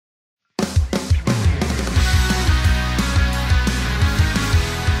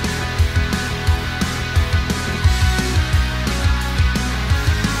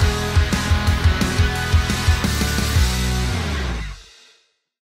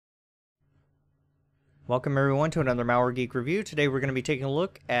Welcome everyone to another Malware Geek review. Today we're going to be taking a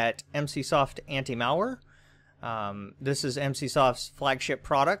look at Emsisoft Anti-Malware. This is Emsisoft's flagship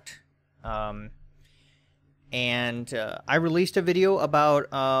product. I released a video about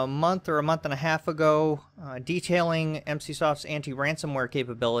a month and a half ago detailing Emsisoft's anti-ransomware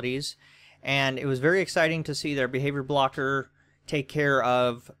capabilities, and it was very exciting to see their behavior blocker take care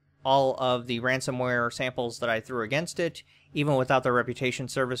of all of the ransomware samples that I threw against it. Even without their reputation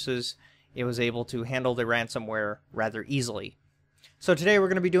services, it was able to handle the ransomware rather easily. So today we're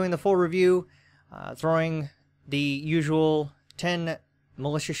going to be doing the full review, throwing the usual 10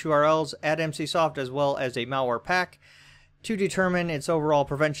 malicious URLs at Emsisoft as well as a malware pack to determine its overall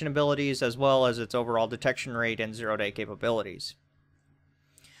prevention abilities as well as its overall detection rate and zero-day capabilities.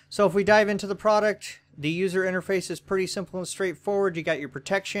 So if we dive into the product, the user interface is pretty simple and straightforward. You got your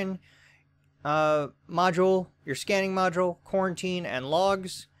protection module, your scanning module, quarantine, and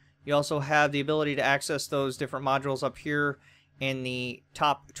logs. You also have the ability to access those different modules up here in the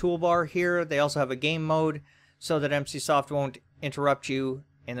top toolbar here. They also have a game mode so that Emsisoft won't interrupt you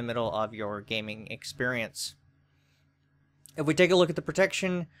in the middle of your gaming experience. If we take a look at the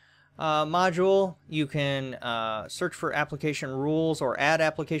protection module, you can search for application rules or add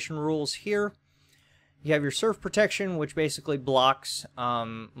application rules here. You have your surf protection, which basically blocks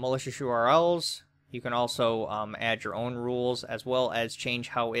malicious URLs. You can also add your own rules as well as change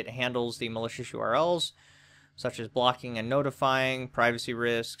how it handles the malicious URLs, such as blocking and notifying, privacy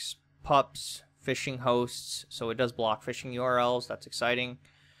risks, pups, phishing hosts. So it does block phishing URLs. That's exciting.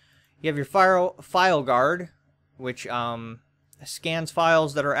 You have your file guard, which scans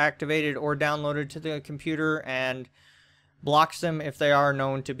files that are activated or downloaded to the computer and blocks them if they are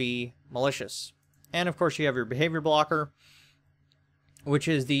known to be malicious. And of course you have your behavior blocker, which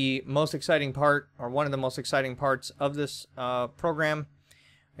is the most exciting part, or one of the most exciting parts of this program,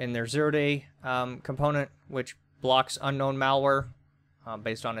 in their zero-day component, which blocks unknown malware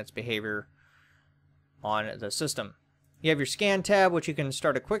based on its behavior on the system. You have your scan tab, which you can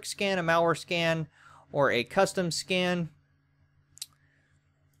start a quick scan, a malware scan, or a custom scan.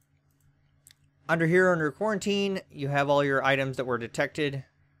 Under here, under quarantine, you have all your items that were detected.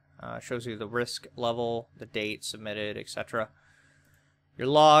 Shows you the risk level, the date submitted, etc. Your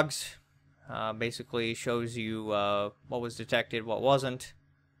logs basically shows you what was detected, what wasn't.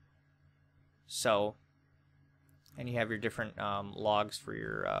 So, and you have your different logs for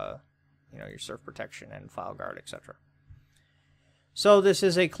your, your surf protection and file guard, etc. So this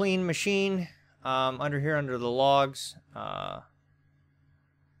is a clean machine. Under here, under the logs, I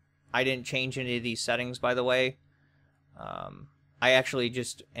didn't change any of these settings, by the way. I actually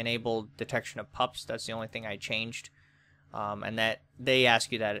just enabled detection of pups. That's the only thing I changed. And that they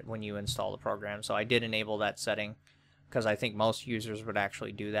ask you that when you install the program. So I did enable that setting because I think most users would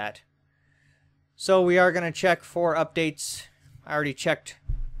actually do that. So we are going to check for updates. I already checked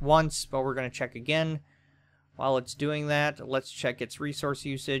once, but we're going to check again. While it's doing that, let's check its resource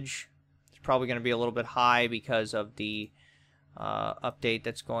usage. It's probably going to be a little bit high because of the update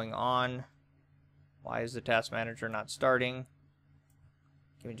that's going on. Why is the task manager not starting?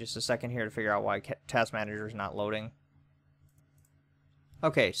 Give me just a second here to figure out why task manager is not loading.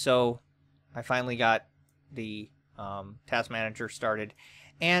 Okay, so I finally got the task manager started,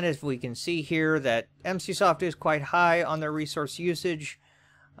 and as we can see here that Emsisoft is quite high on their resource usage.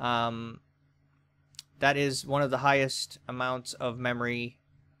 That is one of the highest amounts of memory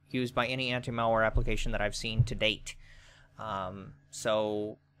used by any anti-malware application that I've seen to date.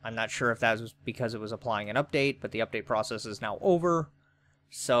 So I'm not sure if that was because it was applying an update, but the update process is now over.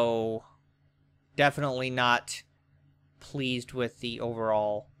 So definitely not pleased with the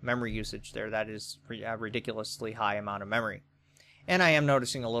overall memory usage there. That is a ridiculously high amount of memory. And I am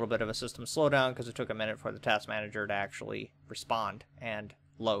noticing a little bit of a system slowdown because it took a minute for the task manager to actually respond and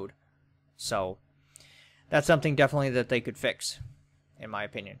load. So that's something definitely that they could fix, in my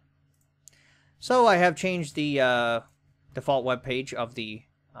opinion. So I have changed the default web page of the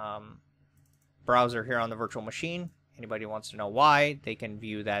browser here on the virtual machine. Anybody wants to know why, they can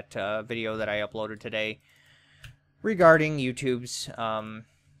view that video that I uploaded today regarding YouTube's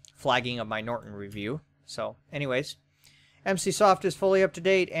flagging of my Norton review. So anyways, Emsisoft is fully up to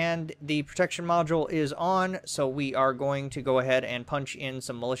date and the protection module is on, so we are going to go ahead and punch in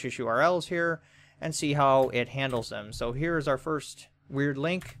some malicious URLs here and see how it handles them. So here is our first weird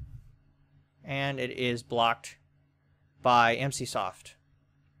link, and it is blocked by Emsisoft.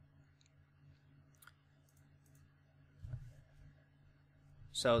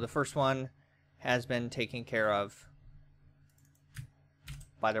 So the first one has been taken care of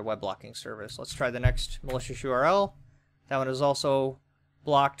by their web blocking service. Let's try the next malicious URL. That one is also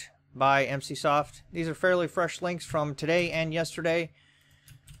blocked by Emsisoft. These are fairly fresh links from today and yesterday,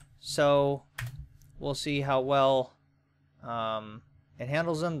 so we'll see how well it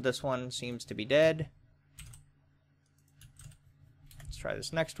handles them. This one seems to be dead. Let's try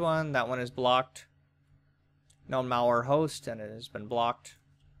this next one. That one is blocked. Known malware host, and it has been blocked.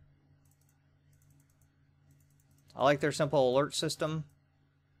 I like their simple alert system.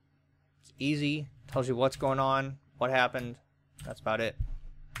 It's easy. Tells you what's going on, what happened. That's about it.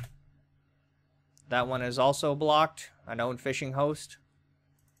 That one is also blocked. A known phishing host.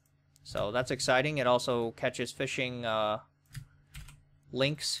 So that's exciting. It also catches phishing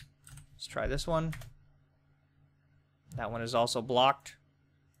links. Let's try this one. That one is also blocked.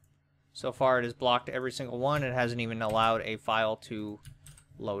 So far it has blocked every single one. It hasn't even allowed a file to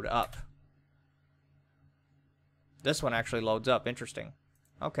load up. This one actually loads up. Interesting.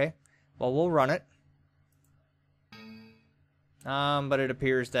 Okay. Well, we'll run it. But it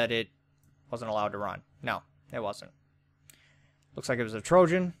appears that it wasn't allowed to run. No, it wasn't. Looks like it was a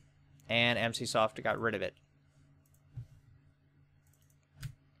Trojan, and Emsisoft got rid of it.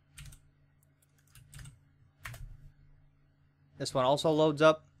 This one also loads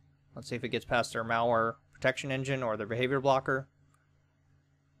up. Let's see if it gets past their malware protection engine or their behavior blocker.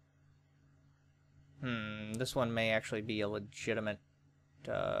 This one may actually be a legitimate.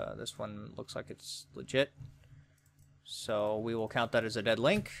 This one looks like it's legit. So we will count that as a dead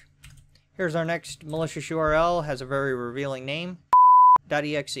link. Here's our next malicious URL. Has a very revealing name.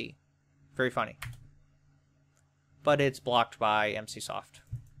 .exe. Very funny. But it's blocked by Emsisoft.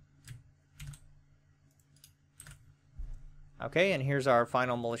 Okay, and here's our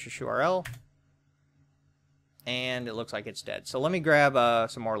final malicious URL. And it looks like it's dead. So let me grab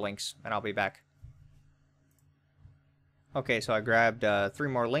some more links, and I'll be back. Okay, so I grabbed 3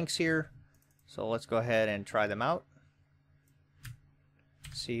 more links here. So let's go ahead and try them out.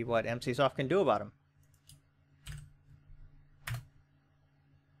 See what Emsisoft can do about them.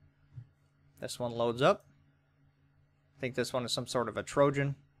 This one loads up. I think this one is some sort of a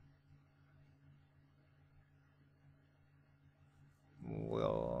Trojan.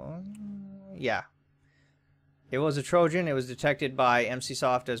 Well, yeah. It was a Trojan. It was detected by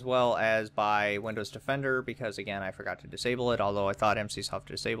Emsisoft as well as by Windows Defender because, again, I forgot to disable it, although I thought Emsisoft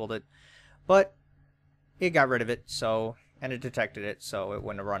disabled it. But it got rid of it, so, and it detected it, so it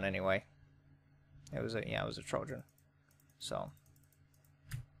wouldn't have run anyway. It was a Trojan. So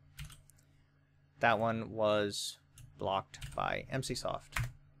that one was blocked by Emsisoft.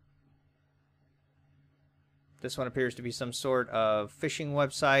 This one appears to be some sort of phishing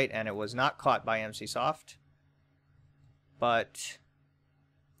website, and it was not caught by Emsisoft. But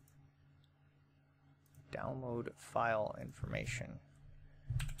download file information.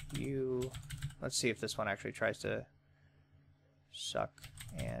 Let's see if this one actually tries to suck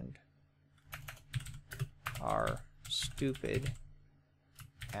and are stupid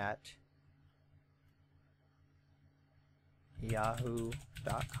at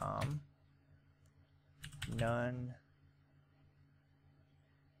yahoo.com. None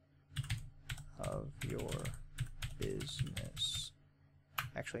of your business.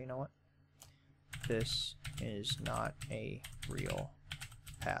 Actually, you know what? This is not a real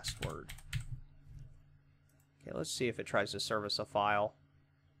password. Okay, let's see if it tries to service a file.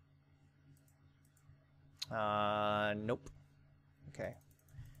 Nope. Okay.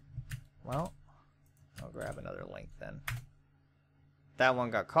 Well, I'll grab another link then. That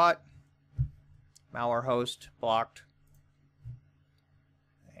one got caught. Malware host blocked.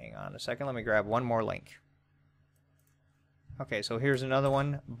 Hang on a second. Let me grab one more link. Okay, so here's another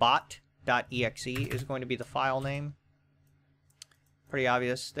one. Bot.exe is going to be the file name. Pretty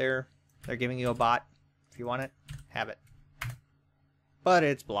obvious there. They're giving you a bot. If you want it, have it. But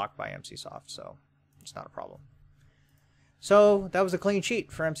it's blocked by Emsisoft, so it's not a problem. So that was a clean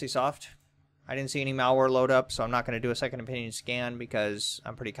sheet for Emsisoft. I didn't see any malware load up, so I'm not going to do a second opinion scan because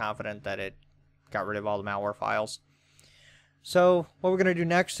I'm pretty confident that it got rid of all the malware files. So what we're going to do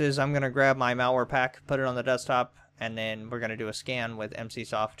next is I'm going to grab my malware pack, put it on the desktop, and then we're going to do a scan with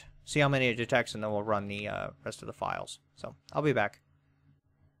Emsisoft, see how many it detects, and then we'll run the rest of the files. So I'll be back.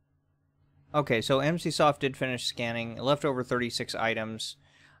 Okay, so Emsisoft did finish scanning. It left over 36 items,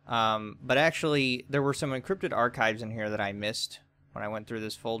 but actually there were some encrypted archives in here that I missed when I went through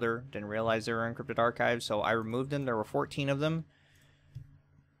this folder. Didn't realize they were encrypted archives, so I removed them. There were 14 of them.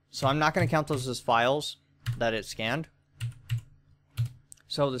 So I'm not going to count those as files that it scanned.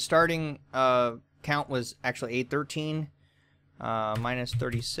 So the starting count was actually 813 minus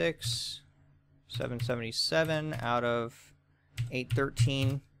 36, 777 out of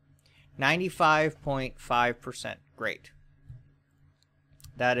 813, 95.5%. Great.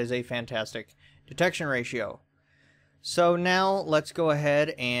 That is a fantastic detection ratio. So now let's go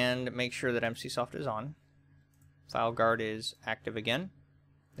ahead and make sure that Emsisoft is on. FileGuard is active again.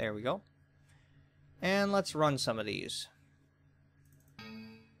 There we go. And let's run some of these.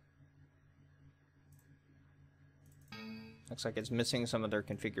 Looks like it's missing some of their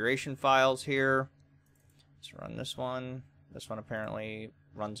configuration files here. Let's run this one. This one apparently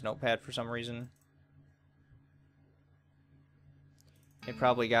runs Notepad for some reason. They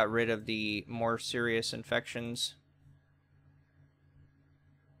probably got rid of the more serious infections.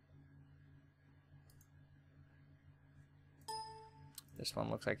 This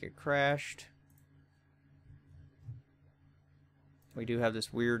one looks like it crashed. We do have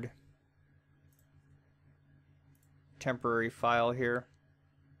this weird temporary file here.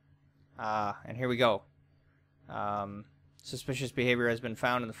 And here we go. Suspicious behavior has been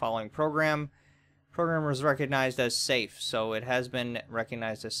found in the following program. Program was recognized as safe, so it has been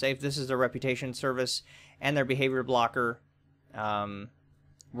recognized as safe. This is their reputation service and their behavior blocker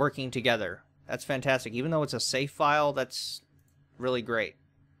working together. That's fantastic. Even though it's a safe file, that's really great.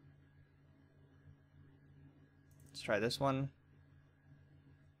 Let's try this one.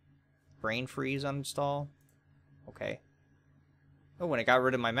 Brain freeze uninstall. Okay. Oh, when it got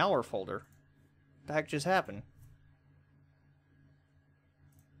rid of my malware folder. What the heck just happened?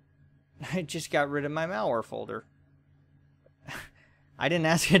 I just got rid of my malware folder. I didn't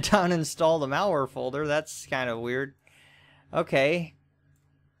ask it to uninstall the malware folder. That's kind of weird. Okay.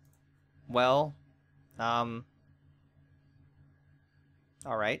 Well,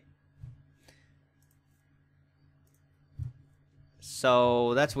 alright.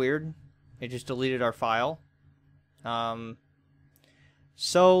 So, that's weird. It just deleted our file.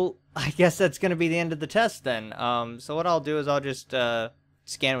 So, I guess that's going to be the end of the test then. So what I'll do is I'll just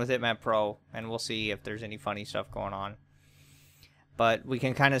scan with Hitman Pro, and we'll see if there's any funny stuff going on. But we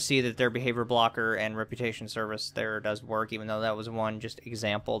can kind of see that their behavior blocker and reputation service there does work, even though that was one just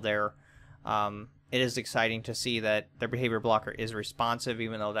example there. It is exciting to see that their behavior blocker is responsive,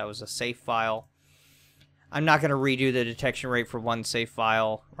 even though that was a safe file. I'm not going to redo the detection rate for one safe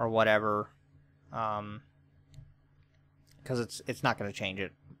file or whatever, because it's not going to change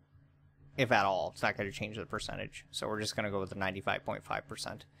it, if at all. It's not going to change the percentage. So we're just going to go with the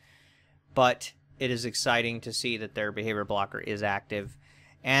 95.5%. But it is exciting to see that their behavior blocker is active.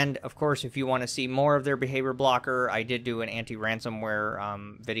 And, of course, if you want to see more of their behavior blocker, I did do an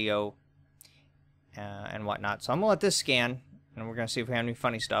anti-ransomware video and whatnot. So I'm going to let this scan, and we're going to see if we have any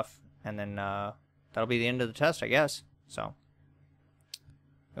funny stuff. And then that'll be the end of the test, I guess. So,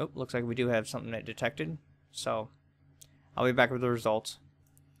 oh, looks like we do have something that detected. So, I'll be back with the results.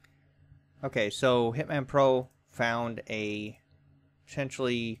 Okay, so Hitman Pro found a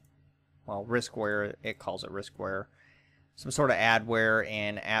potentially, well, riskware. It calls it riskware. Some sort of adware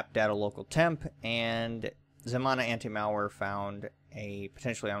in app data local temp, and Zemana Anti-Malware found a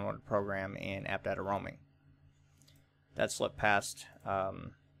potentially unwanted program in app data roaming. That slipped past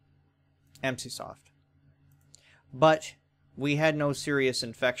Emsisoft. But we had no serious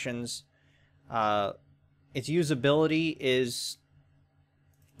infections. Its usability is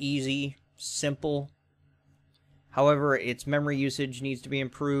easy, simple. However, its memory usage needs to be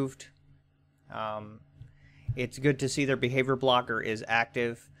improved. It's good to see their behavior blocker is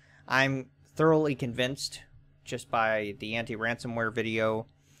active. I'm thoroughly convinced just by the anti-ransomware video,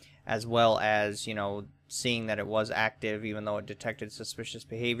 as well as, you know, seeing that it was active even though it detected suspicious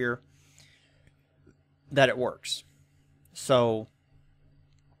behavior, that it works. So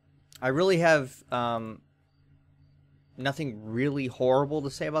I really have nothing really horrible to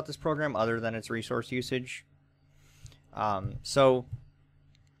say about this program other than its resource usage. So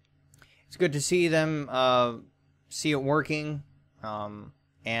it's good to see them see it working,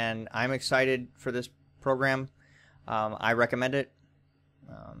 and I'm excited for this program. I recommend it.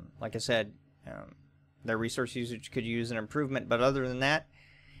 Like I said, their resource usage could use an improvement, but other than that,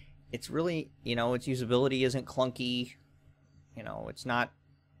 it's really, you know, its usability isn't clunky. You know, it's not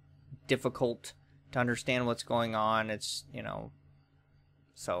difficult to understand what's going on. It's, you know,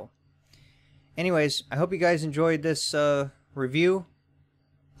 so anyways, I hope you guys enjoyed this review.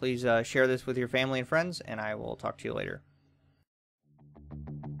 Please share this with your family and friends, and I will talk to you later.